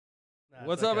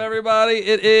What's up, everybody?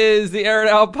 It is the Air It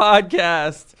Out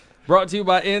podcast, brought to you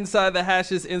by Inside the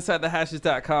Hashes,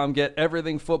 InsideTheHashes.com. Get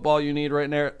everything football you need right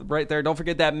there. Don't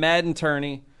forget that Madden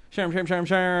tourney.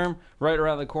 Sherm, right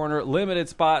around the corner. Limited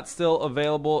spots still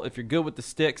available. If you're good with the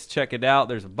sticks, check it out.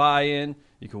 There's a buy-in.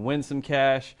 You can win some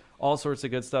cash. All sorts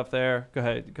of good stuff there. Go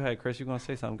ahead, Chris. You're going to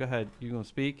say something. Go ahead. You going to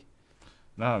speak?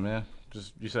 No, man.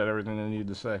 Just you said everything I needed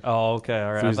to say. Oh, okay.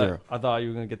 All right. I thought you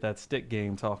were going to get that stick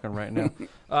game talking right now.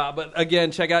 But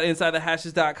again, check out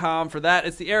InsideTheHashes.com for that.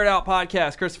 It's the Air It Out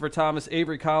podcast. Christopher Thomas,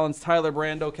 Avery Collins, Tyler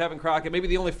Brando, Kevin Crockett. Maybe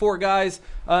the only four guys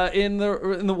in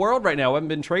the world right now who haven't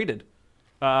been traded.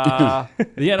 The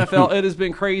NFL, it has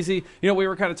been crazy. You know, we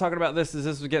were kind of talking about this as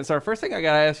this was getting started. First thing I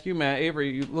got to ask you, man,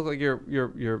 Avery, you look like you're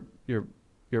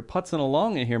putzing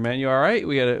along in here, man. You all right?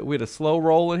 We had a slow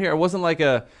roll in here. It wasn't like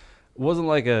a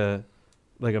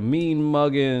mean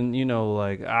mugging,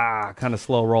 kind of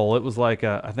slow roll. It was like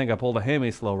I think I pulled a hammy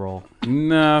slow roll.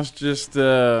 No, it's just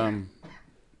a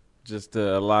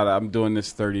lot of. I'm doing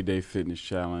this 30-day fitness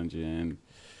challenge, and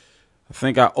I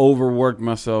think I overworked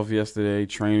myself yesterday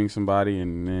training somebody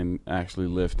and then actually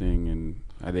lifting, and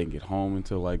I didn't get home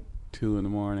until like 2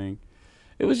 a.m.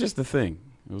 It was just a thing.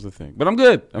 It was a thing, but I'm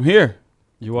good. I'm here.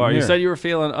 You are. You said you were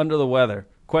feeling under the weather.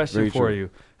 Question Very for true. you: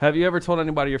 have you ever told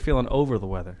anybody you're feeling over the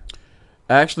weather?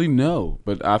 Actually, no,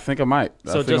 but I think I might.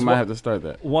 So I think I might have to start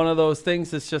that. One of those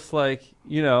things that's just like,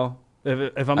 if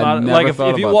I'm I not never like if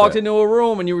thought you about walked that. into a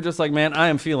room and you were just like, man, I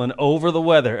am feeling over the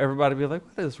weather, everybody would be like,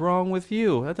 what is wrong with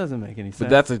you? That doesn't make any sense.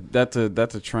 But that's a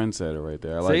trendsetter right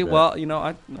there. I like See, that.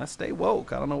 well, I stay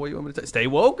woke. I don't know what you want me to say. Stay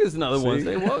woke is another one.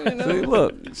 Stay woke. See,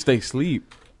 look, stay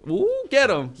sleep. Ooh, get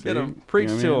them. Preach You know what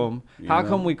I to mean? them. How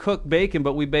come we cook bacon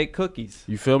but we bake cookies?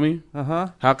 You feel me? Uh-huh.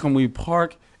 How come we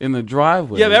park in the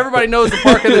driveway? Yeah, but everybody knows the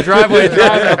park in the driveway and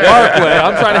drive in the parkway.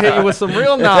 I'm trying to hit you with some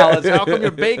real knowledge. How come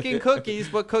you're baking cookies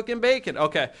but cooking bacon?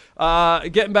 Okay,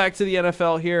 getting back to the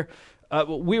NFL here.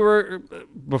 We were,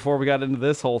 before we got into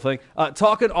this whole thing,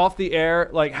 talking off the air,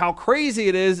 like how crazy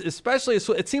it is, especially,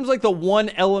 it seems like the one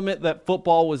element that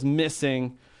football was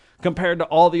missing compared to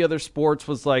all the other sports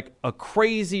was like a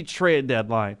crazy trade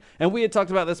deadline. And we had talked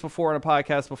about this before in a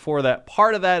podcast before that.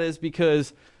 Part of that is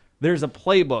because there's a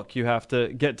playbook you have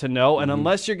to get to know. And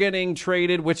unless you're getting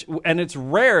traded, and it's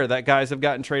rare that guys have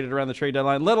gotten traded around the trade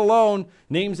deadline, let alone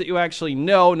names that you actually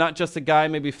know, not just a guy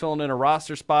maybe filling in a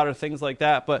roster spot or things like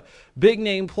that, but big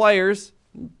name players,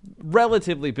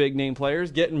 relatively big name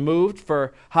players getting moved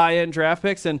for high-end draft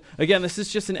picks. And again, this is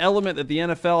just an element that the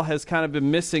NFL has kind of been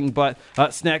missing, but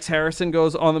Snacks Harrison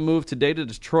goes on the move today to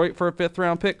Detroit for a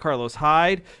 5th-round pick. Carlos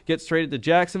Hyde gets traded to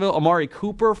Jacksonville. Amari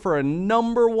Cooper for a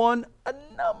number one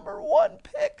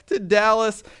pick to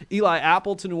Dallas. Eli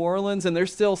Apple to New Orleans, and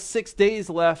there's still 6 days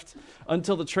left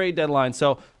until the trade deadline.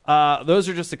 So those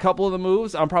are just a couple of the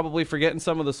moves. I'm probably forgetting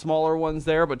some of the smaller ones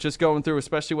there, but just going through,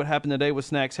 especially what happened today with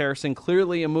Snacks Harrison,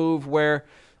 clearly a move where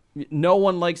no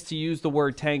one likes to use the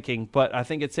word tanking, but I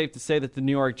think it's safe to say that the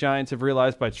New York Giants have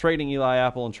realized by trading Eli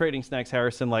Apple and trading Snacks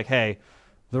Harrison, like, hey,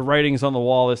 the writing's on the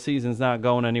wall. This season's not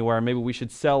going anywhere. Maybe we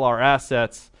should sell our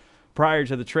assets prior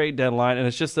to the trade deadline, and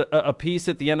it's just a piece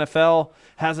that the NFL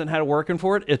hasn't had working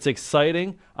for it. It's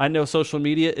exciting. I know social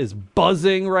media is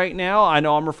buzzing right now. I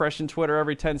know I'm refreshing Twitter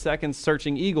every 10 seconds,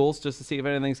 searching Eagles just to see if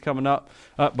anything's coming up,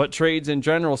 but trades in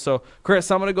general. So,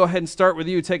 Chris, I'm going to go ahead and start with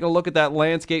you, taking a look at that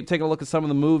landscape, taking a look at some of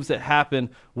the moves that happen.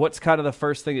 What's kind of the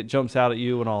first thing that jumps out at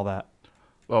you and all that?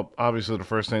 Well, obviously the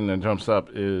first thing that jumps up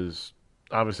is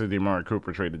obviously the Amari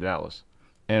Cooper trade to Dallas.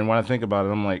 And when I think about it,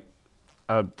 I'm like,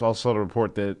 I also saw the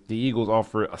report that the Eagles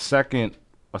offered a second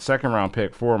round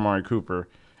pick for Amari Cooper,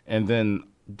 and then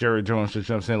Jerry Jones just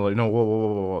jumps in like, no,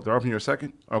 whoa. They're offering you a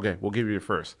second? Okay, we'll give you your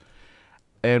first.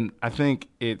 And I think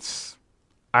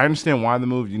I understand why the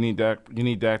move. You need Dak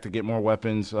to get more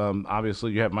weapons.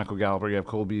 Obviously, you have Michael Gallup, you have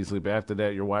Cole Beasley, but after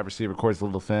that, your wide receiver core is a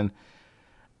little thin.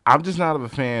 I'm just not a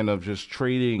fan of just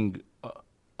trading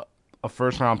a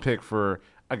first-round pick for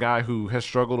a guy who has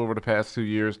struggled over the past 2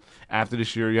 years. After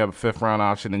this year, you have a 5th-round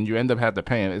option, and you end up having to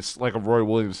pay him. It's like a Roy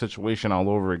Williams situation all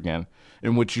over again,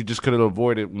 in which you just could have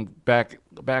avoided back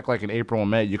like in April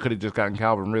and May. You could have just gotten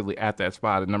Calvin Ridley at that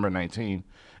spot at number 19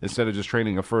 instead of just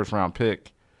trading a first-round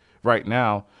pick right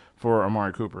now for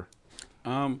Amari Cooper.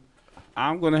 I'm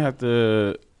going to have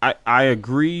to – I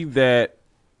agree that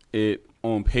it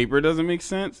on paper doesn't make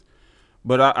sense,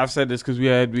 but I've said this because we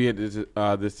had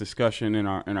this discussion in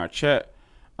our chat.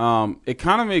 It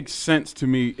kind of makes sense to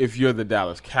me if you're the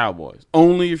Dallas Cowboys.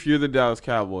 Only if you're the Dallas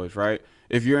Cowboys, right?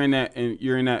 If you're in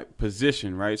that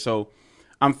position, right? So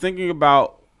I'm thinking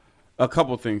about a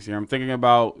couple things here. I'm thinking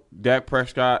about Dak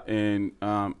Prescott and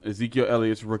Ezekiel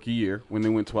Elliott's rookie year when they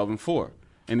went 12-4.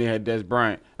 and they had Des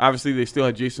Bryant. Obviously, they still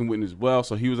had Jason Witten as well,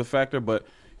 so he was a factor. But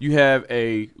you have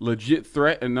a legit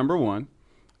threat at number one,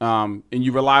 and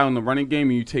you rely on the running game,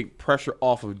 and you take pressure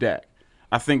off of Dak.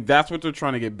 I think that's what they're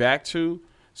trying to get back to.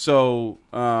 So,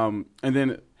 and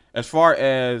then as far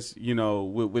as,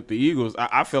 with the Eagles,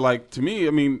 I feel like, to me,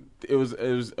 I mean, it was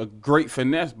a great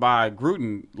finesse by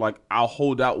Gruden. Like, I'll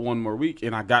hold out one more week,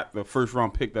 and I got the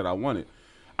first-round pick that I wanted.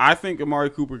 I think Amari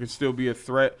Cooper can still be a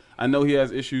threat. I know he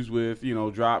has issues with,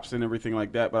 drops and everything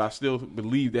like that, but I still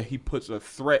believe that he puts a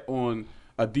threat on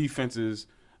a defense's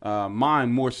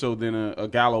mind more so than a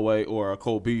Galloway or a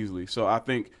Cole Beasley. So I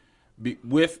think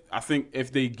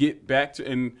if they get back to –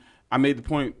 and – I made the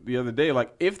point the other day,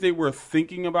 like, if they were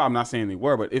thinking about – I'm not saying they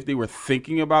were, but if they were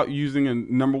thinking about using a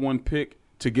number one pick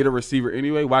to get a receiver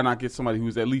anyway, why not get somebody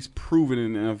who's at least proven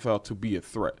in the NFL to be a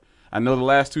threat? I know the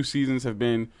last 2 seasons have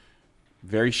been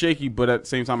very shaky, but at the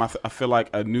same time, I feel like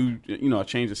a new – a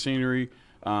change of scenery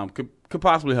could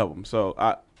possibly help them. So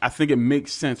I think it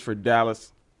makes sense for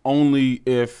Dallas only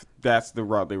if that's the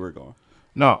route they were going.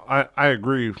 No, I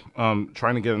agree.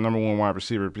 Trying to get a number one wide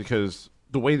receiver because –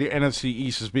 the way the NFC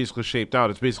East is basically shaped out,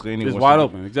 it's basically anyone's. It's wide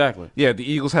open, exactly. Yeah, the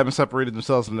Eagles haven't separated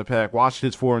themselves from the pack.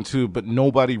 Washington's 4-2, but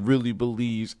nobody really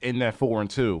believes in that 4-2.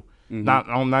 Mm-hmm. Not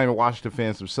even Washington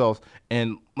fans themselves.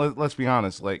 And let's be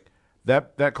honest, like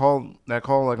that call, like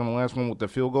on the last one with the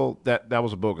field goal, that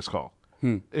was a bogus call.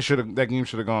 That game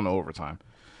should have gone to overtime.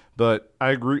 But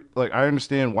I agree. Like, I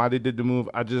understand why they did the move.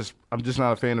 I'm just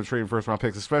not a fan of trading first-round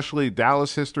picks, especially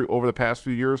Dallas history over the past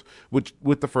few years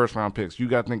with the first-round picks. You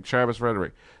got to think Travis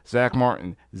Frederick, Zach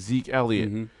Martin, Zeke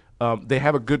Elliott. Mm-hmm. They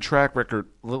have a good track record.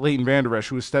 Leighton Vander Esch,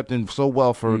 who has stepped in so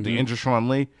well for the injured Sean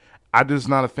Lee. I'm just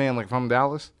not a fan. Like, if I'm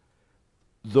Dallas,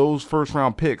 those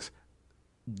first-round picks,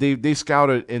 they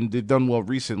scouted and they've done well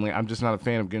recently. I'm just not a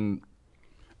fan of getting.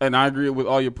 And I agree with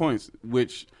all your points,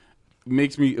 which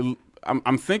makes me.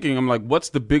 I'm thinking, I'm like, what's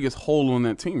the biggest hole on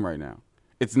that team right now?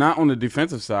 It's not on the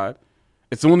defensive side.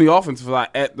 It's on the offensive side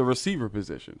at the receiver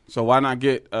position. So why not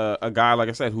get a guy, like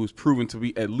I said, who's proven to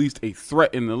be at least a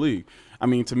threat in the league? I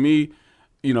mean, to me,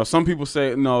 some people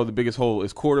say, no, the biggest hole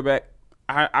is quarterback.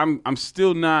 I'm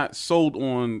still not sold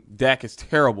on Dak is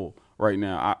terrible right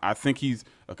now. I think he's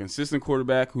a consistent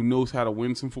quarterback who knows how to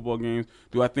win some football games.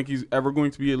 Do I think he's ever going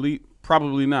to be elite?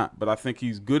 Probably not. But I think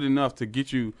he's good enough to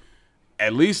get you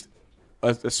at least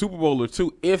a Super Bowl or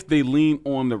two if they lean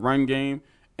on the run game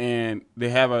and they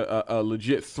have a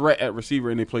legit threat at receiver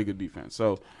and they play good defense.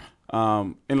 So,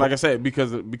 and like I said,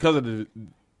 because of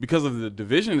the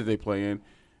division that they play in,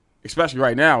 especially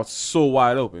right now, it's so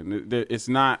wide open. It's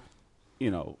not,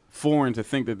 foreign to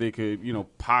think that they could,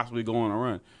 possibly go on a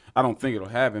run. I don't think it'll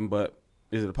happen, but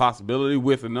is it a possibility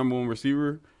with a number one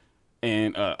receiver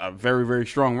and a very, very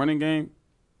strong running game?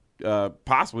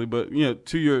 Possibly, but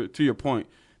to your point.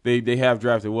 They have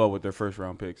drafted well with their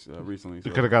first-round picks recently. So.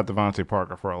 They could have got Devontae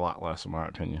Parker for a lot less, in my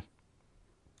opinion.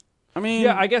 I mean,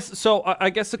 yeah, I guess so. I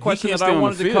guess the question that I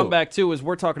wanted to come back to is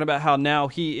we're talking about how now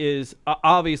he is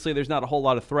obviously there's not a whole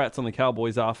lot of threats on the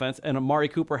Cowboys offense, and Amari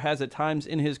Cooper has at times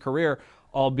in his career,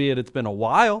 albeit it's been a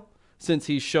while since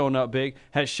he's shown up big,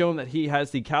 has shown that he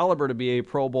has the caliber to be a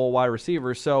Pro Bowl wide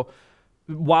receiver. So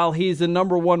while he's the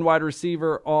number one wide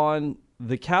receiver on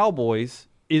the Cowboys,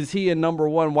 is he a number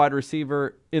one wide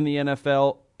receiver in the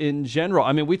NFL in general?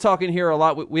 I mean, we talking here a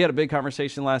lot. We had a big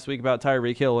conversation last week about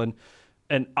Tyreek Hill,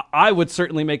 and I would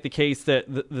certainly make the case that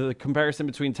the comparison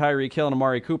between Tyreek Hill and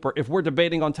Amari Cooper, if we're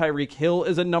debating on Tyreek Hill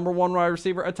as a number one wide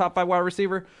receiver, a top 5 wide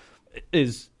receiver,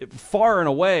 is far and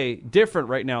away different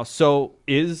right now. So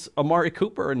is Amari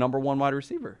Cooper a number one wide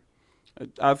receiver?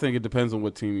 I think it depends on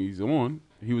what team he's on.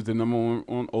 He was the number one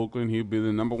on Oakland. He'd be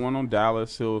the number one on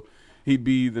Dallas. He'd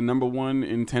be the number one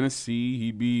in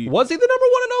Tennessee. Was he the number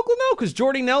one in Oakland? No, because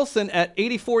Jordy Nelson at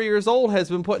 84 years old has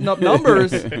been putting up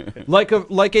numbers like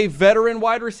a veteran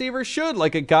wide receiver should,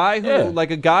 like a guy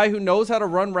who knows how to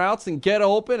run routes and get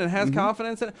open and has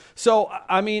confidence in it. So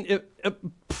I mean,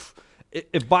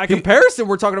 if by comparison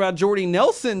we're talking about Jordy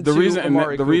Nelson, the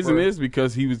reason is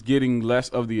because he was getting less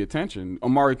of the attention.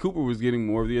 Amari Cooper was getting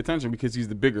more of the attention because he's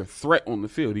the bigger threat on the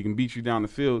field. He can beat you down the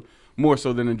field more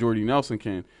so than a Jordy Nelson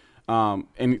can.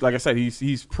 And like I said,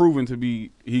 he's proven to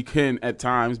be, he can at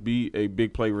times be a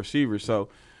big play receiver. So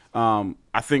I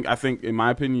think in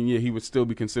my opinion, yeah, he would still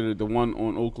be considered the one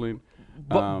on Oakland.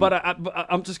 But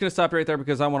I'm just going to stop right there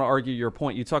because I want to argue your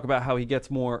point. You talk about how he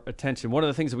gets more attention. One of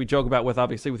the things that we joke about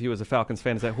obviously with you as a Falcons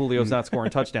fan is that Julio's not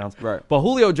scoring touchdowns. Right. But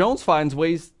Julio Jones finds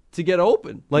ways to get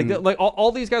open. Like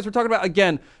all these guys we're talking about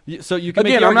again. So you can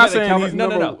again. make I'm not the saying he's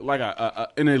no. like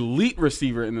an elite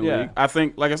receiver in the league. I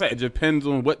think, like I said, it depends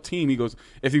on what team he goes.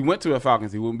 If he went to the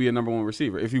Falcons, he wouldn't be a number one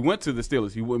receiver. If he went to the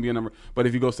Steelers, he wouldn't be a number. But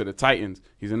if he goes to the Titans,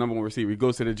 he's a number one receiver. He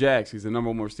goes to the Jags, he's a number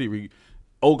one receiver.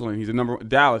 Oakland, he's a number.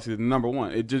 Dallas, he's the number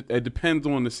one. It depends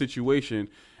on the situation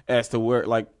as to where.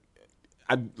 Like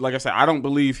I said, I don't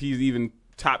believe he's even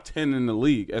top 10 in the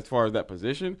league as far as that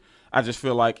position. I just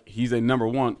feel like he's a number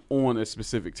one on a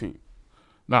specific team.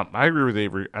 No, I agree with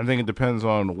Avery. I think it depends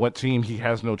on what team. He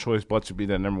has no choice but to be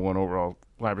that number one overall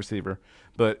wide receiver.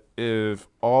 But if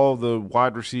all the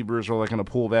wide receivers are like in a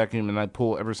pool vacuum and I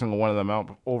pull every single one of them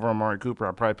out over Amari Cooper,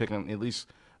 I'll probably pick him at least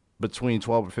between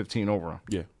 12 and 15 over him.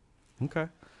 Yeah. Okay.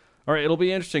 All right, it'll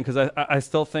be interesting because I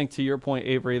still think, to your point,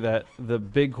 Avery, that the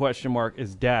big question mark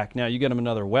is Dak. Now, you get him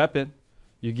another weapon.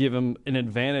 You give him an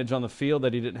advantage on the field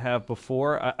that he didn't have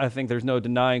before. I think there's no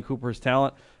denying Cooper's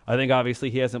talent. I think, obviously,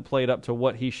 he hasn't played up to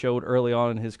what he showed early on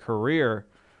in his career.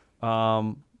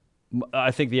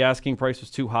 I think the asking price was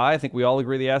too high. I think we all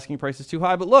agree the asking price is too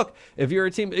high. But, look, if you're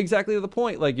a team, exactly to the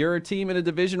point, like you're a team in a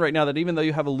division right now that even though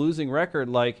you have a losing record,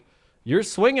 like – you're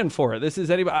swinging for it. This is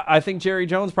anybody. I think Jerry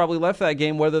Jones probably left that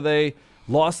game, whether they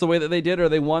lost the way that they did or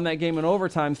they won that game in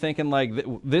overtime, thinking like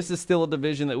this is still a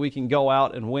division that we can go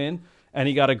out and win. And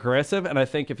he got aggressive. And I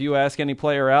think if you ask any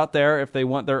player out there if they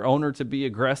want their owner to be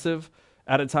aggressive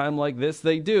at a time like this,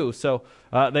 they do. So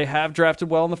they have drafted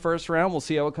well in the first round. We'll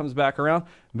see how it comes back around.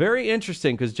 Very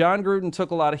interesting because John Gruden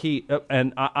took a lot of heat,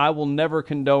 and I will never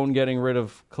condone getting rid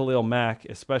of Khalil Mack,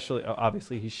 especially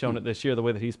obviously he's shown it this year the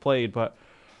way that he's played, but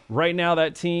right now,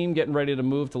 that team getting ready to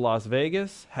move to Las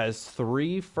Vegas has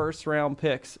 3 first-round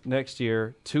picks next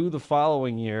year, 2 the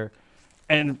following year,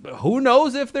 and who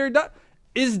knows if they're done.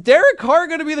 Is Derek Carr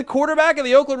going to be the quarterback of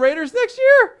the Oakland Raiders next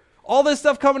year? All this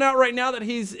stuff coming out right now that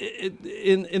he's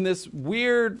in this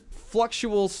weird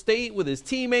fluctual state with his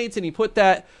teammates, and he put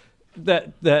that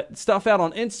stuff out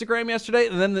on Instagram yesterday,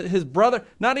 and then his brother,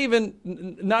 not even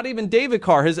David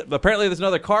Carr, apparently there's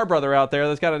another Carr brother out there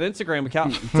that's got an Instagram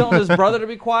account telling his brother to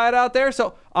be quiet out there.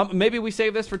 So maybe we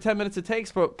save this for 10 minutes it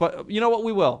takes, but you know what,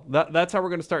 we will. That's how we're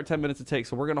going to start 10 minutes it takes.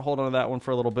 So we're going to hold on to that one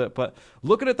for a little bit. But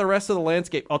looking at the rest of the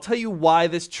landscape, I'll tell you why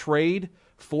this trade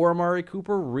for Amari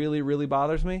Cooper really, really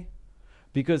bothers me,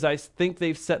 because I think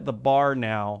they've set the bar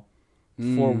now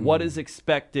for what is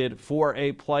expected for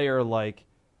a player like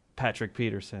Patrick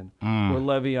Peterson or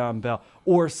Le'Veon Bell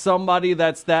or somebody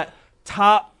that's that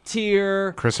top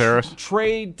tier Chris Harris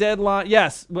trade deadline.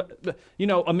 Yes, but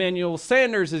Emmanuel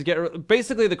Sanders is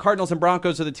basically the Cardinals and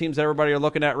Broncos are the teams that everybody are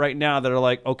looking at right now that are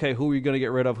like, okay, who are you going to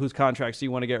get rid of? Whose contracts do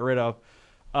you want to get rid of?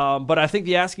 But I think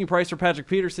the asking price for Patrick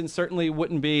Peterson certainly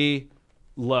wouldn't be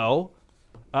low.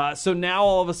 So now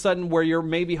all of a sudden where you're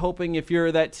maybe hoping if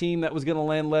you're that team that was going to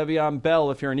land Le'Veon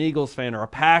Bell, if you're an Eagles fan or a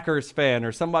Packers fan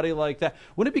or somebody like that,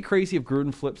 wouldn't it be crazy if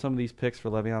Gruden flipped some of these picks for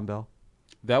Le'Veon Bell?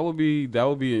 That would be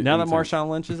now intense. that Marshawn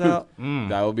Lynch is out?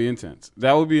 That would be intense.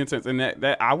 That would be intense. And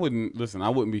that I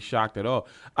wouldn't be shocked at all.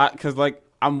 Because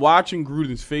I'm watching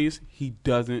Gruden's face. He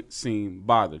doesn't seem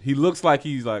bothered. He looks like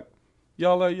he's like,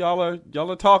 Y'all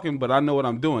are talking, but I know what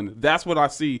I'm doing. That's what I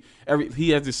see. He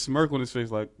has this smirk on his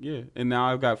face, like, yeah. And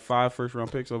now I've got 5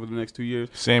 first-round picks over the next 2 years.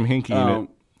 Sam Hinkie in it.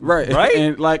 Right.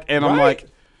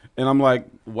 I'm like,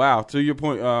 wow. To your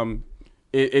point,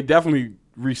 it definitely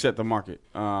reset the market.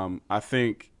 I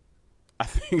think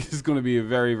it's going to be a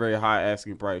very, very high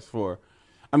asking price for.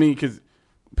 I mean, because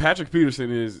Patrick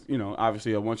Peterson is,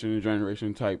 obviously a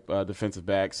once-in-a-generation type defensive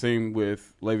back. Same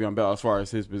with Le'Veon Bell as far as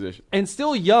his position. And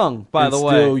still young, by the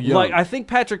way. Still young. Like, I think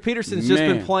Patrick Peterson's just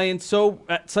been playing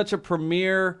at such a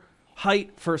premier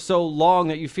height for so long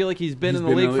that you feel like he's been in the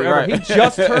league forever. Right. He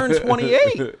just turned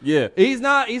 28. Yeah. He's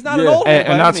not an old man.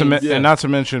 And not to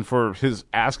mention for his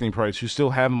asking price, you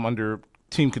still have him under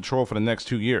team control for the next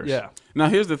 2 years. Yeah. Now,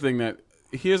 here's the thing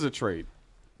here's a trade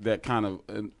that kind of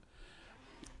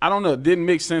I don't know. It didn't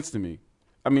make sense to me.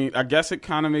 I mean, I guess it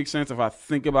kind of makes sense if I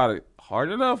think about it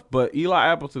hard enough, but Eli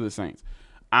Apple to the Saints.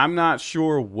 I'm not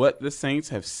sure what the Saints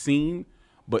have seen,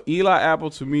 but Eli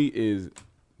Apple to me is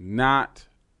not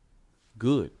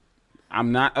good.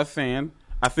 I'm not a fan.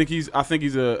 I think he's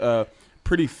a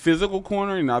pretty physical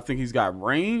corner, and I think he's got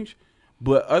range.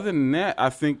 But other than that, I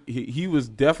think he was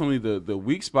definitely the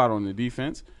weak spot on the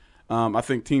defense. I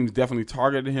think teams definitely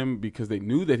targeted him because they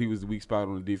knew that he was the weak spot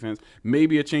on the defense.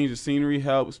 Maybe a change of scenery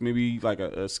helps. Maybe like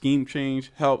a scheme change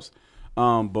helps.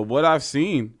 But what I've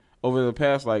seen over the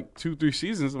past 2-3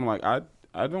 seasons, I'm like,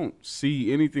 I don't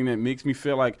see anything that makes me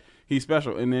feel like he's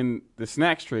special. And then the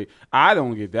Snacks trade, I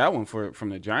don't get that one from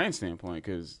the Giants standpoint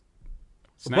because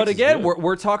Snacks But is again, good.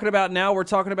 we're talking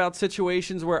about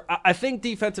situations where I think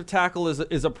defensive tackle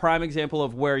is a prime example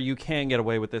of where you can get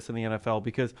away with this in the NFL,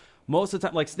 because most of the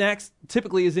time, like, Snacks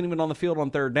typically isn't even on the field on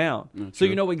third down. So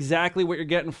you know exactly what you're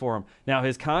getting for him. Now,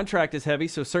 his contract is heavy,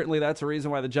 so certainly that's a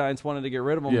reason why the Giants wanted to get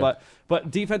rid of him. Yeah.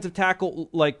 But defensive tackle,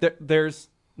 like, there's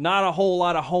not a whole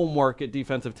lot of homework at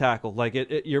defensive tackle.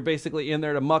 Like, you're basically in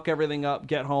there to muck everything up,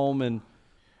 get home, and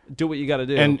do what you got to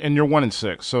do. And you're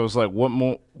 1-6, so it's like,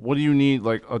 what do you need,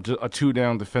 like a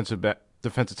 2-down defensive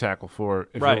tackle for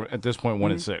if Right. you're at this point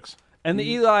 1-6? And the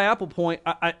Eli Apple point,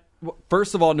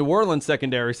 first of all, New Orleans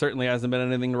secondary certainly hasn't been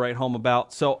anything to write home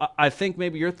about. So I think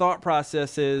maybe your thought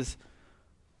process is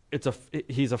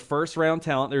he's a first-round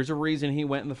talent. There's a reason he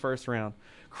went in the first round.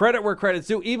 Credit where credit's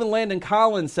due. Even Landon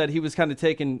Collins said he was kind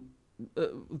of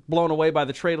blown away by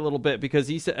the trade a little bit, because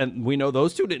he said, and we know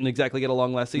those two didn't exactly get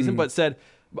along last season, but said,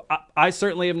 I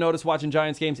certainly have noticed watching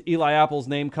Giants games, Eli Apple's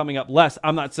name coming up less.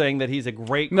 I'm not saying that he's a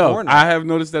great corner. I have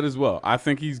noticed that as well. I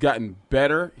think he's gotten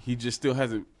better. He just still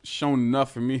hasn't shown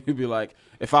enough for me to be like,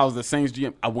 if I was the Saints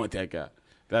GM, I want that guy.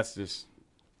 That's just.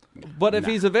 But if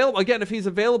he's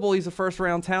available, he's a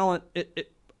first-round talent.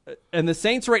 And the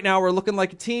Saints right now are looking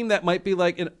like a team that might be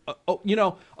like,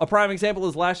 a prime example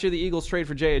is last year the Eagles trade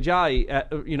for Jay Ajayi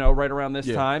right around this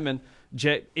time, and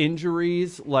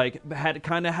injuries, like, had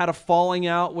a falling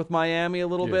out with Miami a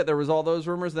little bit. There was all those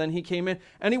rumors. Then he came in,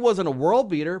 and he wasn't a world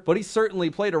beater, but he certainly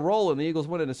played a role in the Eagles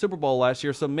winning a Super Bowl last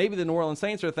year. So maybe the New Orleans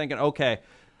Saints are thinking, okay,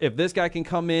 if this guy can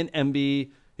come in and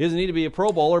he doesn't need to be a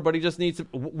Pro Bowler, but he just needs to.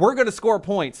 We're going to score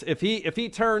points. If he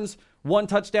turns one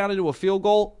touchdown into a field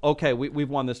goal, okay, we've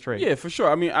won this trade. Yeah, for sure.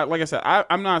 I mean, like I said,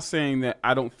 I'm not saying that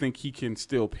I don't think he can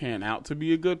still pan out to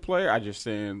be a good player. I'm just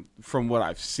saying from what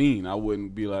I've seen, I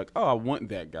wouldn't be like, oh, I want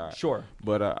that guy. Sure.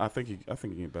 But I think he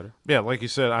can get better. Yeah, like you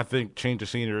said, I think change of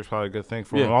scenery is probably a good thing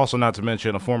for Yeah. him. Also, not to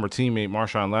mention a former teammate,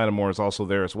 Marshawn Lattimore, is also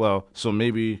there as well. So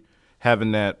maybe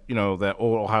having that, that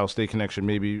old Ohio State connection,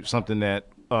 maybe something that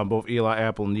both Eli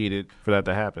Apple needed for that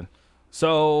to happen.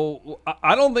 So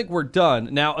I don't think we're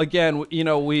done. Now, again,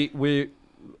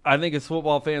 I think as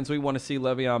football fans, we want to see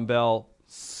Le'Veon Bell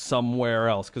somewhere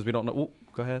else because we don't know. Ooh,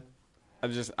 go ahead.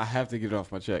 I have to get it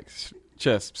off my chest.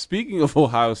 Speaking of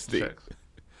Ohio State, Checks.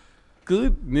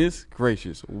 goodness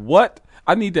gracious, what?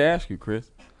 I need to ask you,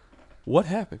 Chris, what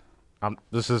happened?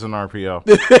 This is an RPO.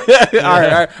 All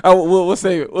right. We'll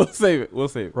save it. We'll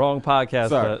save it. Wrong podcast.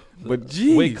 Sorry. But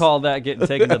geez. we call that getting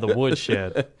taken to the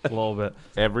woodshed a little bit.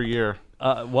 Every year.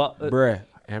 Bruh.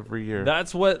 Every year.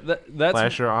 That's what that's.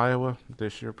 Last year Iowa,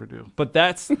 this year Purdue. But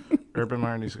that's Urban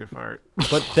Meyer needs to get fired.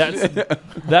 But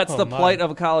that's the plight of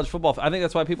a college football. I think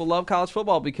that's why people love college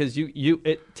football, because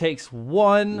it takes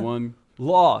one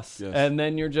loss, yes. and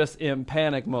then you're just in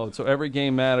panic mode. So every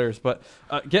game matters. But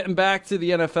getting back to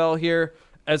the NFL here,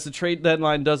 as the trade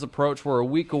deadline does approach, we're a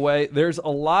week away. There's a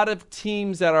lot of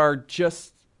teams that are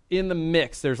just in the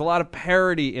mix. There's a lot of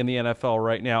parity in the NFL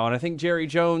right now, and I think Jerry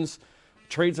Jones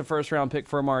trades a first-round pick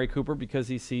for Amari Cooper because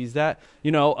he sees that.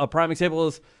 A prime example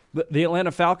is the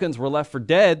Atlanta Falcons were left for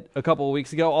dead a couple of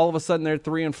weeks ago. All of a sudden, they're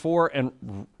 3-4,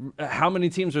 and how many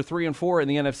teams are 3-4 in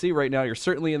the NFC right now? You're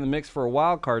certainly in the mix for a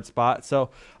wild card spot. So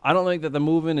I don't think that the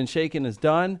moving and shaking is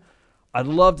done. I'd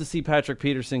love to see Patrick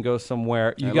Peterson go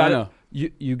somewhere. You got to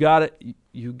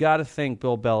think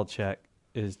Bill Belichick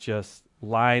is just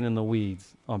lying in the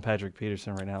weeds on Patrick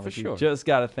Peterson right now. For sure. You just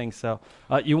got to think so.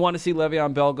 You want to see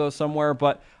Le'Veon Bell go somewhere,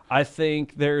 but I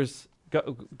think there's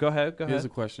go ahead. Here's a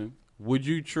question. Would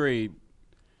you trade,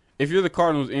 if you're the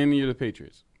Cardinals and you're the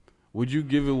Patriots, would you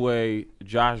give away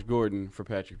Josh Gordon for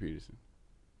Patrick Peterson?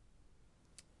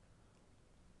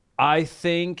 I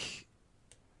think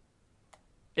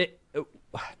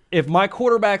if my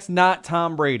quarterback's not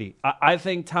Tom Brady, I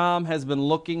think Tom has been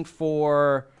looking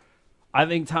for – I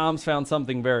think Tom's found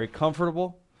something very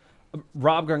comfortable.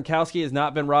 Rob Gronkowski has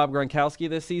not been Rob Gronkowski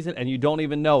this season, and you don't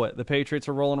even know it. The Patriots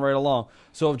are rolling right along.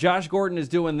 So if Josh Gordon is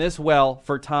doing this well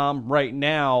for Tom right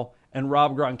now, and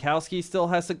Rob Gronkowski still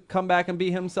has to come back and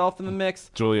be himself in the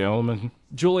mix. Julian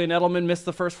Edelman missed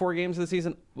the first 4 games of the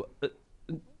season.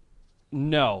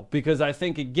 No, because I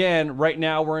think, again, right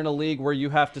now we're in a league where you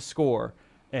have to score.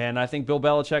 And I think Bill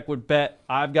Belichick would bet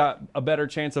I've got a better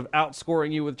chance of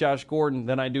outscoring you with Josh Gordon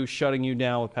than I do shutting you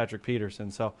down with Patrick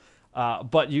Peterson. So,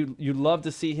 but you'd love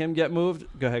to see him get moved.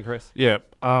 Go ahead, Chris. Yeah,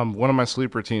 one of my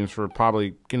sleeper teams for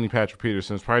probably getting Patrick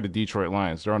Peterson is probably the Detroit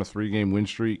Lions. They're on a 3-game win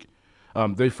streak.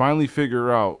 They finally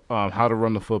figure out how to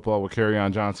run the football with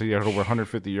Kerryon Johnson. He had over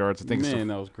 150 yards. I think that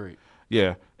was great.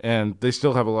 Yeah, and they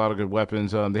still have a lot of good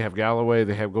weapons. They have Galloway.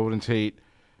 They have Golden Tate.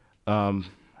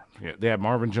 They have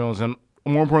Marvin Jones. And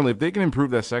more importantly, if they can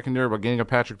improve that secondary by getting a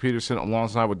Patrick Peterson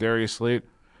alongside with Darius Slade,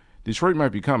 Detroit might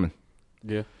be coming.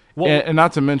 Yeah. Well, And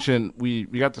not to mention, we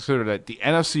got to consider that the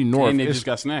NFC North And they is just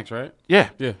got snacks, right? yeah.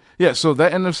 Yeah. So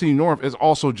that NFC North is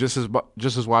also just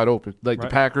as wide open. Like Right.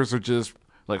 the Packers are just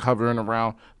like hovering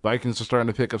around. Vikings are starting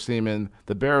to pick up steam, and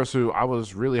the Bears, who I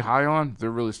was really high on, they're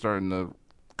really starting to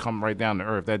come right down to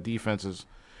earth. That defense is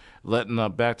letting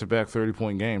up back-to-back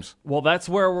 30-point games. Well, that's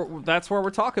where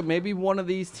we're talking. Maybe one of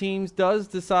these teams does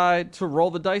decide to roll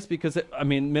the dice because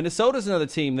Minnesota's another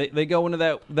team. They go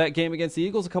into that game against the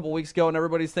Eagles a couple weeks ago, and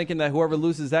everybody's thinking that whoever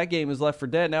loses that game is left for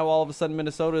dead. Now all of a sudden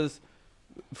Minnesota's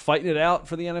fighting it out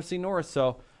for the NFC North.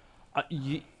 So,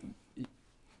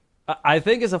 I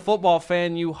think as a football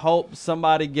fan, you hope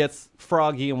somebody gets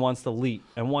froggy and wants to leap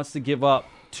and wants to give up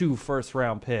 2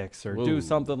 first-round picks or do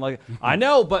something like. I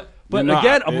know, but No,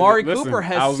 again, Amari listen, Cooper I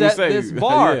has was gonna set say, this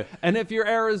bar, yeah. and if you're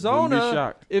Wouldn't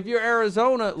be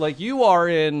Arizona, like you are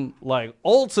in like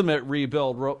ultimate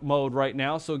rebuild mode right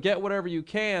now, so get whatever you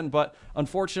can. But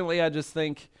unfortunately, I just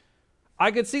think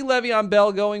I could see Le'Veon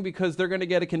Bell going because they're going to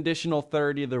get a conditional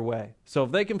third either way. So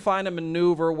if they can find a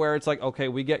maneuver where it's like, okay,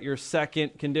 we get your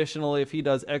second conditionally if he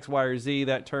does X, Y, or Z,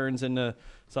 that turns into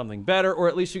something better, or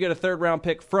at least you get a third-round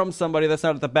pick from somebody that's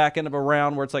not at the back end of a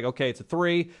round where it's like, okay, it's a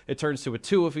 3, it turns to a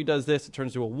 2 if he does this, it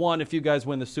turns to a 1 if you guys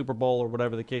win the Super Bowl or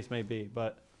whatever the case may be.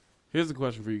 But Here's the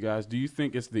question for you guys: do you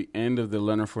think it's the end of the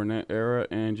Leonard Fournette era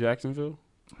in Jacksonville?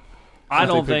 I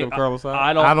don't they picked think up Carlos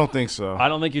Hyde? I don't think so. I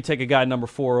don't think you take a guy number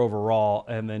 4 overall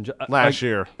and then Last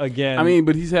year. again. I mean,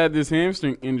 but he's had this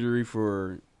hamstring injury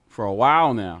for a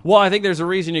while now. well, I think there's a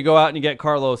reason you go out and you get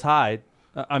Carlos Hyde.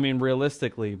 I mean,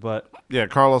 realistically, but Yeah,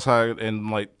 Carlos Hyde and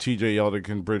like T.J. Yeldon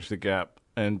can bridge the gap.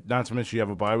 And not to mention you have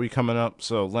a bye week coming up,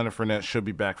 so Leonard Fournette should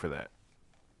be back for that.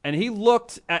 and he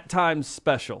looked at times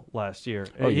special last year.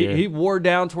 Yeah. He wore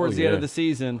down towards the end yeah. of the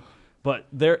season, but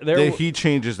there He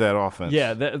changes that offense.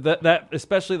 yeah, that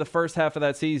especially the first half of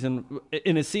that season,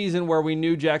 in a season where we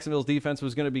knew Jacksonville's defense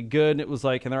was going to be good, and it was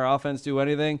like, can their offense do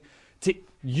anything?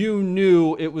 You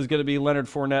knew it was going to be Leonard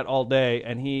Fournette all day,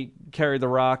 and he carried the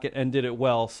rock and did it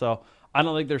well. So I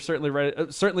don't think they're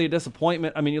certainly a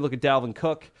disappointment. I mean, you look at Dalvin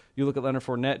Cook, you look at Leonard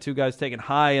Fournette, 2 guys taken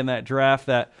high in that draft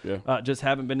that just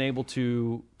haven't been able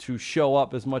to show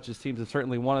up as much as teams have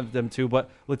certainly wanted them to. But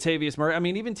Latavius Murray, I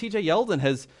mean, even T.J. Yeldon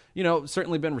has,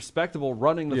 certainly been respectable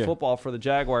running the football for the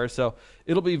Jaguars. So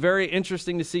it'll be very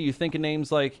interesting to see. You think of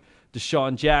names like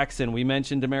Deshaun Jackson. We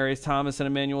mentioned Demaryius Thomas and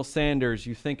Emmanuel Sanders.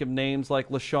 You think of names like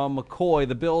LaShawn McCoy.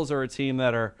 The Bills are a team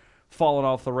that are falling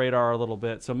off the radar a little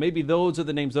bit. So maybe those are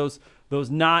the names. Those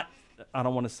not. I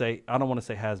don't want to say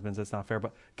has-beens. That's not fair.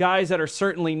 But guys that are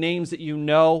certainly names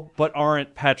that but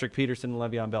aren't Patrick Peterson and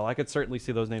Le'Veon Bell. I could certainly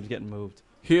see those names getting moved.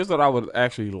 Here's what I would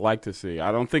actually like to see.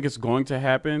 I don't think it's going to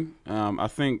happen. I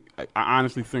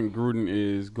honestly think Gruden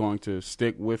is going to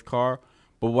stick with Carr.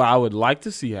 But what I would like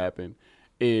to see happen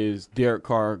is Derek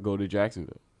Carr go to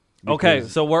Jacksonville. Okay,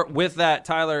 so we're with that.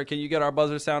 Tyler, can you get our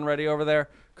buzzer sound ready over there?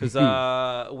 Because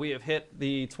we have hit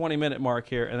the 20-minute mark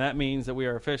here, and that means that we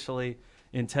are officially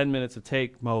in 10 minutes of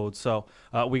take mode. So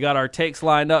we got our takes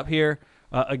lined up here.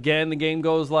 Again, the game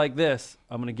goes like this.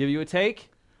 I'm going to give you a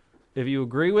take. If you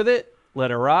agree with it,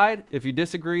 let it ride. If you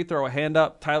disagree, throw a hand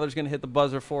up. Tyler's going to hit the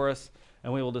buzzer for us,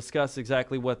 and we will discuss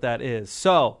exactly what that is.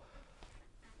 So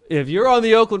if you're on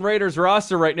the Oakland Raiders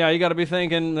roster right now, you got to be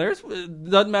thinking,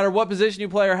 doesn't matter what position you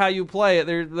play or how you play it,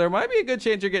 there might be a good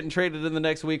chance you're getting traded in the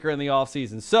next week or in the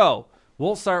offseason. So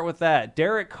we'll start with that.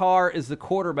 Derek Carr is the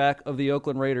quarterback of the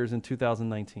Oakland Raiders in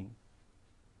 2019.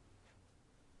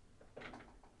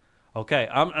 Okay,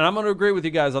 I'm going to agree with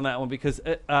you guys on that one because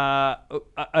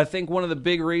I think one of the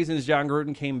big reasons John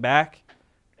Gruden came back,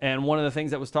 and one of the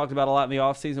things that was talked about a lot in the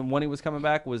offseason when he was coming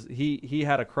back, was he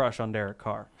had a crush on Derek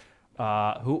Carr.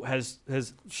 Who has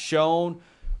shown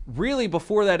really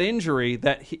before that injury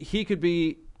that he could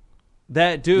be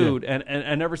that dude,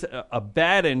 and never a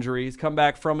bad injury. He's come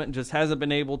back from it and just hasn't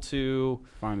been able to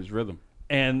Find his rhythm.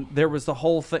 And there was the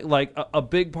whole thing, like a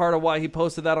big part of why he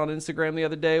posted that on Instagram the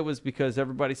other day was because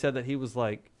everybody said that he was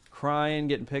like crying,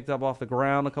 getting picked up off the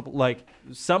ground.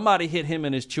 Somebody hit him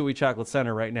in his Chewy Chocolate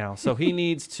Center right now, so he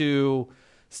needs to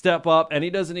step up, and he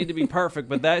doesn't need to be perfect,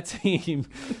 but that team,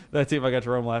 I got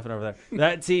Jerome laughing over there.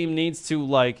 That team needs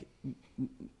to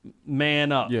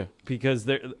man up, because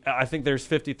I think there's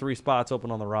 53 spots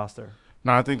open on the roster.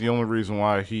 No, I think the only reason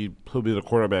why he'll be the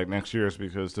quarterback next year is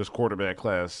because this quarterback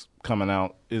class coming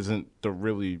out isn't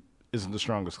the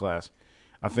strongest class.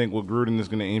 I think what Gruden is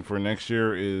going to aim for next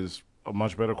year is a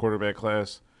much better quarterback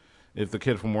class. If the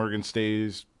kid from Oregon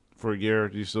stays for a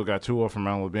year, you still got Tua from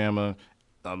Alabama.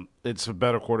 It's a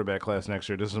better quarterback class next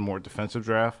year. This is a more defensive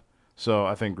draft. So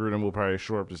I think Gruden will probably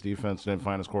shore up his defense and then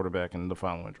find his quarterback in the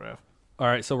following draft. All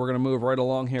right, so we're going to move right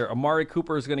along here. Amari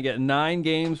Cooper is going to get 9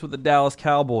 games with the Dallas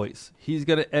Cowboys. He's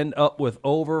going to end up with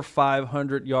over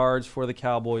 500 yards for the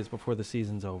Cowboys before the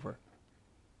season's over.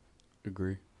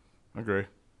 Agree.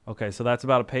 Okay, so that's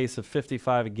about a pace of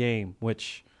 55 a game,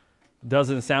 which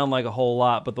doesn't sound like a whole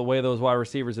lot, but the way those wide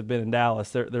receivers have been in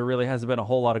Dallas, there really hasn't been a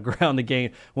whole lot of ground to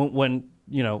gain. When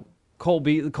Cole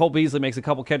Beasley makes a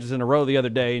couple catches in a row the other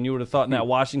day, and you would have thought in that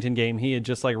Washington game he had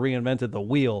just like reinvented the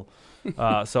wheel.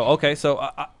 I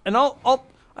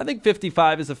think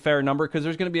 55 is a fair number because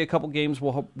there's going to be a couple games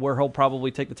where he'll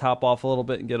probably take the top off a little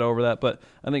bit and get over that, but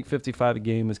I think 55 a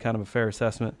game is kind of a fair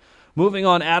assessment. Moving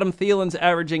on, Adam Thielen's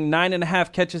averaging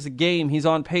 9.5 catches a game. He's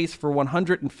on pace for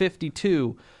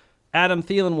 152. Adam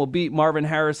Thielen will beat Marvin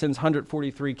Harrison's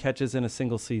 143 catches in a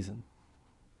single season.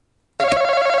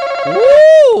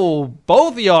 Woo!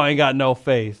 Both of y'all ain't got no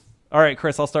faith. All right,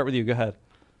 Chris, I'll start with you. Go ahead.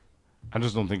 I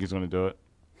just don't think he's going to do it.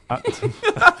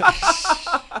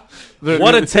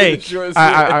 What a take.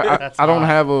 I don't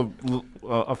have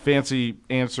a fancy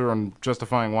answer on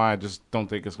justifying why. I just don't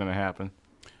think it's going to happen.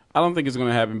 I don't think it's going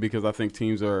to happen because I think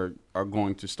teams are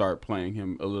going to start playing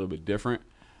him a little bit different.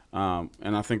 And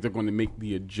I think they're going to make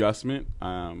the adjustment.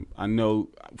 I know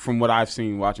from what I've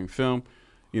seen watching film,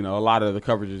 a lot of the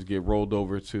coverages get rolled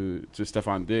over to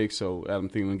Stephon Diggs, so Adam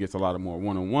Thielen gets a lot of more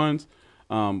one-on-ones.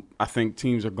 I think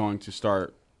teams are going to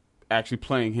start actually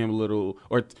playing him a little,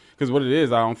 because what it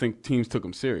is, I don't think teams took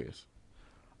him serious.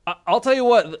 I'll tell you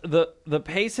what, the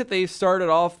pace that they started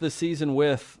off the season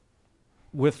with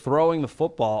throwing the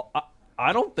football,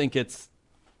 I don't think it's.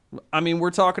 I mean,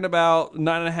 we're talking about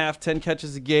 9.5, 10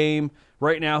 catches a game.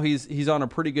 Right now, he's on a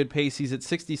pretty good pace. He's at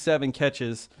 67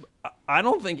 catches. I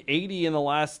don't think 80 in the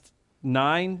last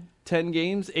 9, 10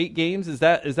 games, 8 games is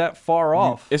that far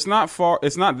off. It's not far.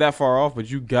 It's not that far off. But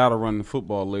you gotta run the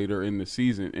football later in the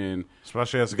season, and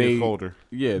especially as it gets colder.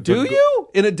 Yeah. Do you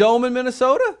in a dome in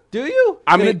Minnesota? Do you?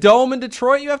 In a dome in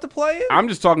Detroit, you have to play it. I'm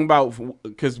just talking about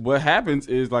because what happens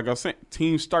is, like I was saying,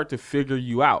 teams start to figure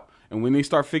you out. And when they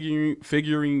start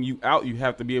figuring you out, you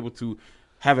have to be able to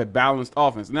have a balanced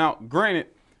offense. Now, granted,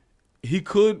 he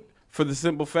could, for the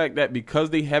simple fact that because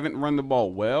they haven't run the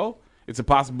ball well, it's a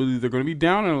possibility they're going to be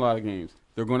down in a lot of games.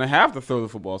 They're going to have to throw the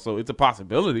football, so it's a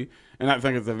possibility, and I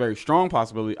think it's a very strong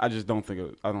possibility. I just don't think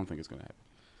it's going to happen.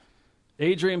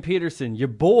 Adrian Peterson, your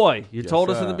boy. You told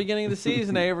us sir. in the beginning of the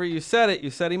season, Avery. You said it. You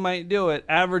said he might do it.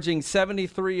 Averaging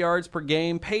 73 yards per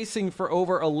game, pacing for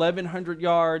over 1,100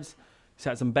 yards. He's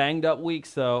had some banged up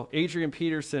weeks, though. Adrian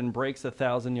Peterson breaks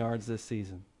 1,000 yards this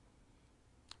season.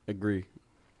 Agree.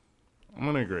 I'm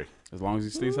going to agree. As long as he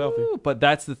stays healthy. But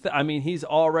that's the thing. I mean, he's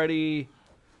already...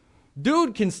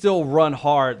 Dude can still run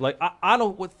hard. Like, I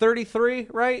don't... What, 33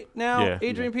 right now, Yeah.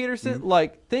 Adrian Peterson? Mm-hmm.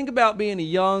 Like, think about being a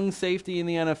young safety in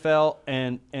the NFL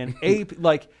and AP...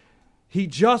 like, he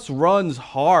just runs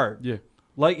hard. Yeah.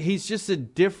 Like, he's just a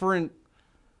different...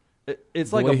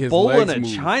 It's like way a bull in his a legs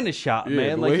move. china shop, Yeah, man.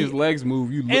 the Like way his legs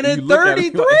move, you and look, at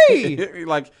you look at him 33!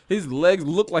 like his legs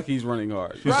look like he's running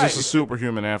hard. He's just a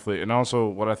superhuman athlete. And also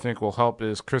what I think will help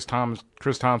is Chris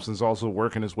Thompson's also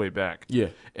working his way back. Yeah.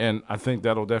 And I think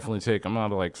that'll definitely take him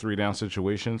out of like 3-down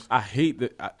situations. I hate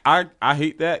that. I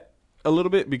hate that a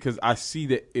little bit because I see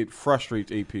that it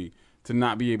frustrates AP to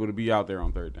not be able to be out there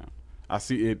on third down. I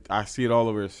see it all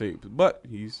over his face. But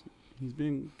he's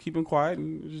been keeping quiet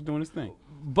and just doing his thing.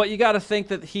 But you got to think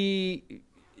that he,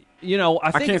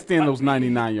 I can't stand those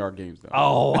 99-yard games though.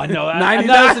 Oh, I know. And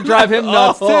that used to drive him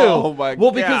nuts too. Oh my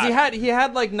well, God. because he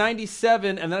had like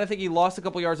 97, and then I think he lost a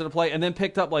couple yards on a play, and then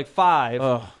picked up like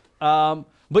 5.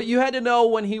 But you had to know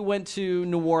when he went to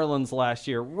New Orleans last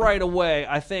year, right away.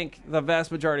 I think the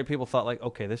vast majority of people thought like,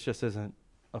 okay, this just isn't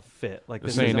a fit. Like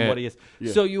this isn't what he is.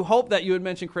 Yeah. So you hope that you had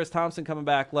mentioned Chris Thompson coming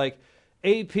back. Like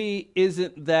AP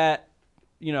isn't that,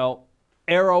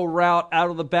 arrow route out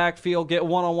of the backfield, get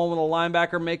one-on-one with a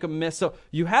linebacker, make him miss. So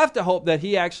you have to hope that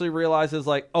he actually realizes,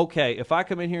 like, okay, if I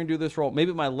come in here and do this role,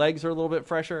 maybe my legs are a little bit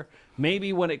fresher.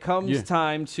 Maybe when it comes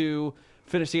time to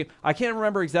finish the game. I can't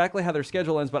remember exactly how their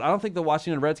schedule ends, but I don't think the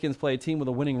Washington Redskins play a team with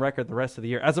a winning record the rest of the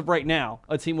year. As of right now,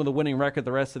 a team with a winning record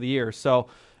the rest of the year. So,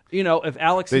 if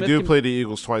Alex Smith... They do play the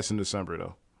Eagles twice in December,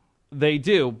 though. They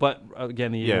do, but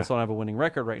again, the Eagles don't have a winning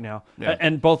record right now. Yeah.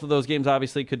 And both of those games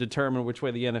obviously could determine which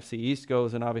way the NFC East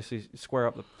goes and obviously square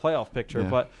up the playoff picture. Yeah.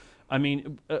 But, I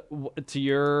mean, to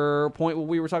your point when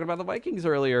we were talking about the Vikings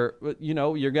earlier, you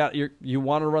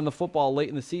want to run the football late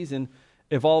in the season.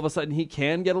 If all of a sudden he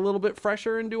can get a little bit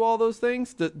fresher and do all those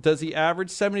things, does he average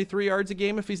 73 yards a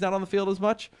game if he's not on the field as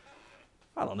much?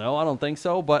 I don't know. I don't think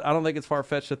so, but I don't think it's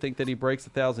far-fetched to think that he breaks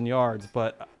 1,000 yards.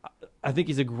 But I think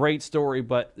he's a great story,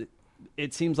 but...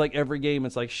 It seems like every game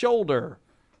it's like shoulder,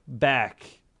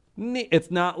 back, knee.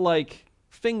 It's not like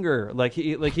finger.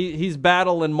 He's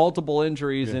battling multiple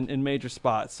injuries in major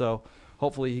spots. So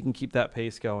hopefully he can keep that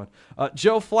pace going.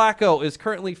 Joe Flacco is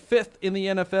currently 5th in the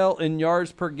NFL in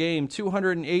yards per game,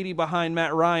 280 behind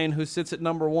Matt Ryan, who sits at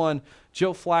number 1.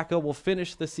 Joe Flacco will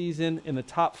finish the season in the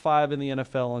top 5 in the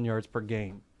NFL on yards per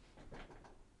game.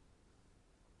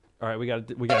 All right, we got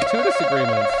 2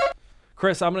 disagreements.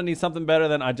 Chris, I'm going to need something better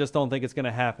than I just don't think it's going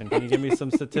to happen. Can you give me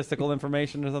some statistical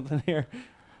information or something here?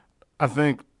 I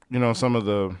think, some of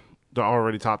the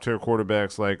already top-tier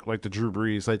quarterbacks like the Drew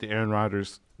Brees, like the Aaron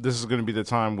Rodgers, this is going to be the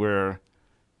time where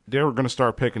they're going to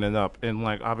start picking it up. And,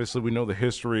 obviously we know the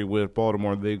history with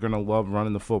Baltimore. They're going to love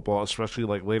running the football, especially,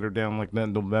 later down,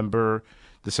 then November,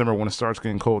 December, when it starts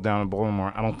getting cold down in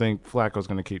Baltimore. I don't think Flacco's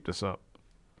going to keep this up.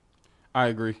 I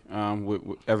agree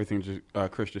with everything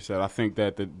Chris just said. I think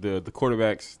that the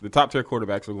quarterbacks, the top-tier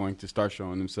quarterbacks are going to start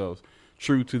showing themselves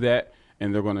true to that.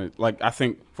 And they're going to, I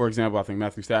think, for example, I think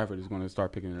Matthew Stafford is going to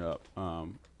start picking it up.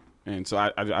 And so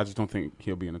I just don't think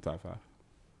he'll be in the top 5.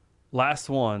 Last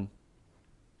one.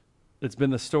 It's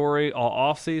been the story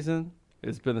all offseason.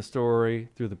 It's been the story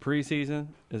through the preseason.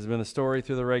 It's been the story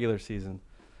through the regular season.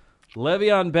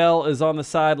 Le'Veon Bell is on the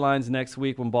sidelines next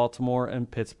week when Baltimore and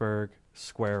Pittsburgh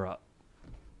square up.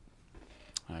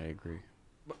 I agree.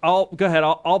 Go ahead.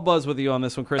 I'll buzz with you on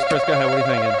this one, Chris. Chris, go ahead. What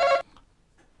are you thinking?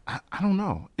 I don't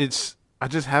know. I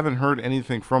just haven't heard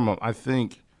anything from him. I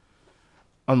think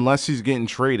unless he's getting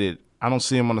traded, I don't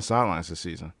see him on the sidelines this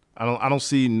season. I don't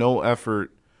see no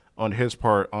effort on his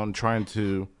part on trying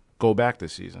to go back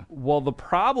this season. Well, the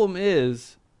problem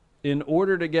is, in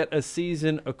order to get a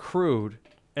season accrued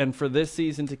and for this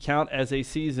season to count as a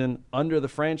season under the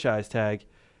franchise tag,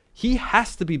 he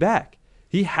has to be back.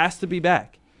 He has to be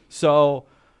back. So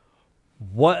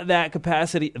what that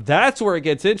capacity, that's where it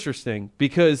gets interesting,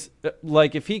 because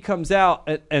if he comes out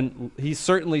and he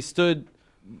certainly stood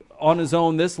on his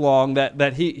own this long,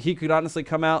 that he could honestly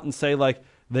come out and say,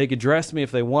 they could dress me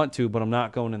if they want to, but I'm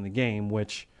not going in the game,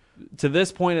 which to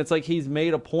this point, it's he's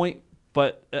made a point,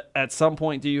 but at some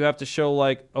point, do you have to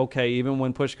show okay, even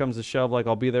when push comes to shove,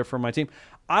 I'll be there for my team?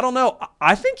 I don't know.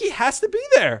 I think he has to be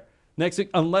there next week,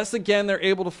 unless, again, they're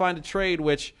able to find a trade,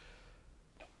 which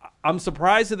I'm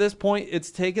surprised at this point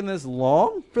it's taken this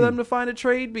long for them to find a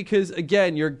trade, because,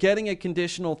 again, you're getting a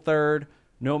conditional third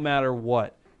no matter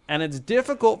what. And it's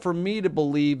difficult for me to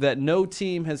believe that no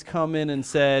team has come in and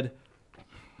said,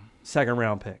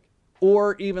 second-round pick.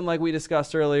 Or even like we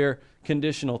discussed earlier,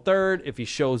 conditional third. If he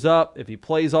shows up, if he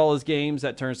plays all his games,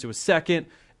 that turns to a second.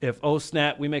 If, oh,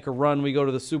 snap, we make a run, we go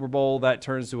to the Super Bowl, that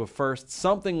turns to a first.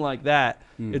 Something like that.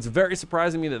 It's very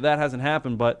surprising to me that hasn't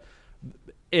happened. But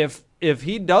if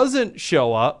he doesn't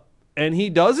show up and he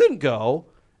doesn't go,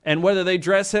 and whether they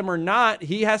dress him or not,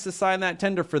 he has to sign that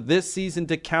tender for this season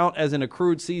to count as an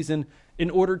accrued season in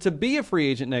order to be a free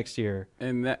agent next year.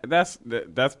 And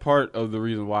that's part of the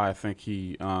reason why I think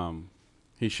he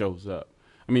shows up.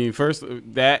 I mean, first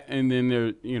that, and then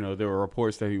there were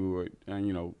reports that he would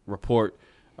report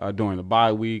during the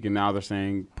bye week, and now they're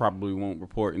saying probably won't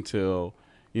report until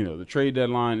the trade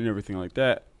deadline and everything like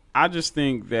that. I just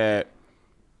think that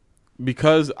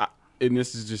because, and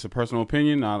this is just a personal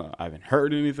opinion, I haven't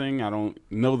heard anything, I don't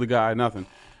know the guy, nothing.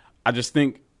 I just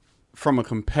think from a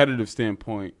competitive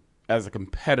standpoint, as a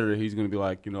competitor, he's going to be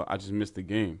like, I just missed the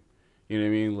game. You know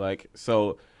what I mean?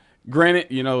 So granted,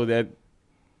 that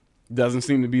doesn't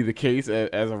seem to be the case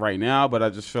as of right now, but I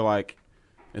just feel like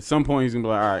at some point he's going to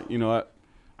be like, all right, you know what?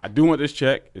 I do want this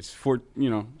check. It's $14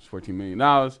 million,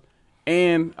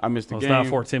 and I missed the game. It's not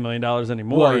 $14 million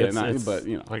anymore. Well, yeah, it's but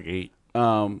like 8.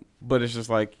 But it's just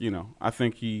I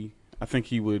think he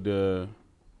would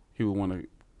want to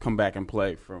come back and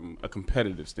play from a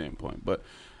competitive standpoint. But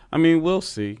I mean, we'll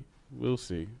see. We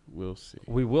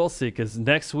will see, because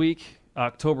next week,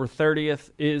 October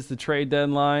 30th, is the trade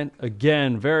deadline.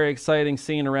 Again, very exciting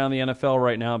scene around the NFL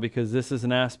right now, because this is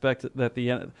an aspect that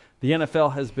the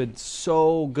NFL has been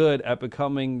so good at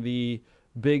becoming the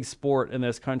big sport in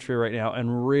this country right now,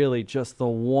 and really just the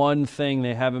one thing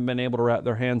they haven't been able to wrap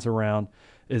their hands around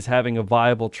is having a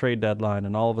viable trade deadline,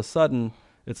 and all of a sudden,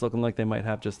 it's looking like they might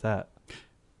have just that.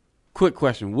 Quick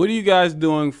question. What are you guys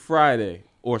doing Friday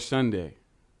or Sunday?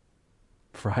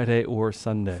 Friday or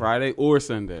Sunday.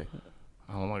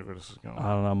 I don't like where this is going.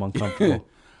 I don't know. I'm uncomfortable.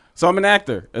 So I'm an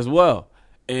actor as well,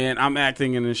 and I'm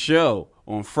acting in a show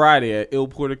on Friday at Il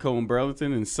Portico in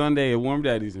Burlington and Sunday at Warm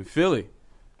Daddies in Philly.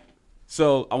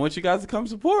 So I want you guys to come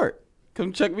support.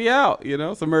 Come check me out.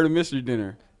 It's a murder mystery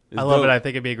dinner. I love it. I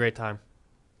think it'd be a great time.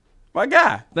 My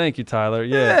guy. Thank you, Tyler.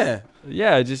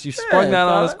 Yeah, just you sprung that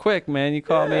on us quick, man. You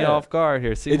caught me off guard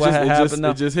here. See what happened?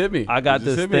 It just hit me. I got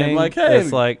this thing. I'm like, hey,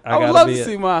 it's like I would love to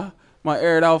see my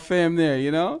aired out fam there,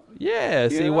 you know? Yeah,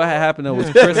 see what happened though was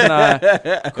Chris and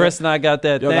I got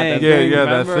that thing. that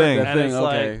thing. And it's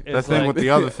okay. That thing with the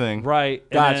other thing. Right.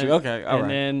 Got you. Okay. All right. And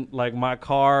then like my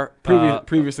car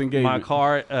previous engagement. My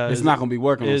car it's not gonna be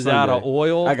working on is Sunday. out of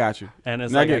oil. I got you. And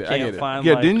it's I like get I it. can't find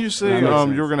Yeah, didn't you say you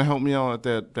were gonna help me out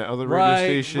at that other radio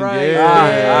station? Right.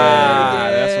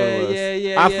 That's what it was.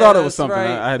 Yeah, I thought it was something. Right.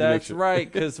 I had to make That's sure.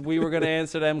 right, because we were gonna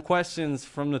answer them questions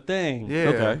from the thing. Yeah.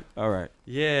 Okay. All right.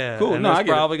 Yeah. Cool. And No, it's I get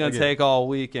it. probably I gonna get take all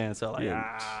weekend. So like,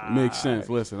 Makes sense.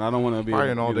 Listen, I don't want to be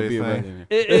Probably an all-day be thing. thing.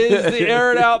 It is the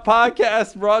Air It Out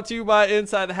podcast brought to you by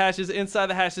Inside the Hashes,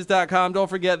 InsideTheHashes.com. Don't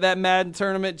forget that Madden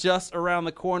tournament just around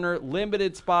the corner.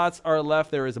 Limited spots are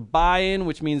left. There is a buy-in,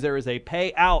 which means there is a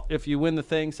payout if you win the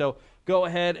thing. So go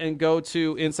ahead and go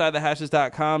to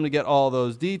InsideTheHashes.com to get all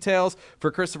those details.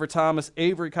 For Christopher Thomas,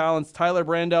 Avery Collins, Tyler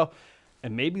Brando,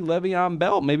 and maybe Le'Veon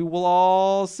Bell. Maybe we'll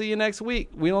all see you next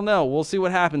week. We don't know. We'll see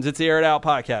what happens. It's the Air It Out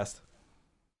podcast.